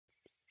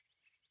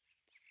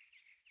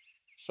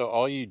So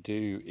all you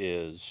do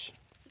is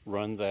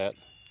run the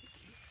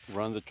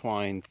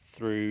twine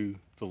through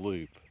the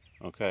loop,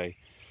 okay?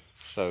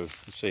 So you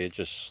see it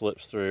just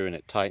slips through and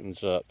it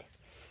tightens up.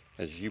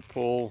 As you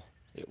pull,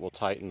 it will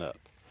tighten up.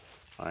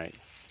 All right,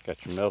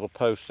 got your metal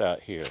post out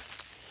here.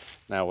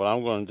 Now what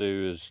I'm going to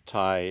do is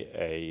tie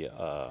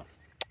a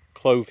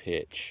clove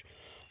hitch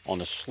on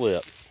the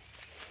slip.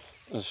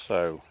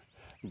 So,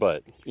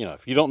 but you know,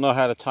 if you don't know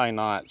how to tie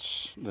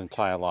knots, then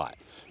tie a lot.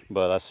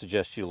 But I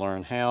suggest you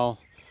learn how.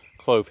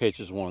 Clove hitch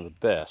is one of the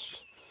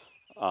best.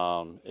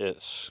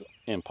 It's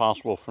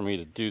impossible for me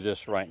to do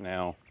this right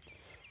now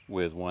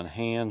with one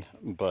hand,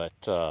 but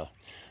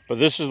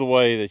this is the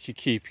way that you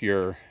keep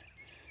your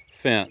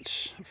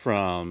fence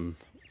from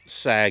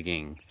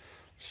sagging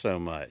so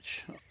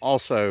much.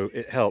 Also,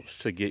 it helps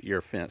to get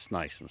your fence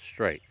nice and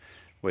straight,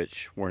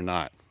 which we're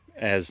not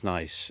as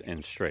nice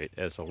and straight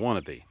as I want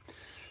to be.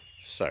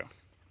 So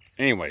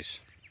anyways,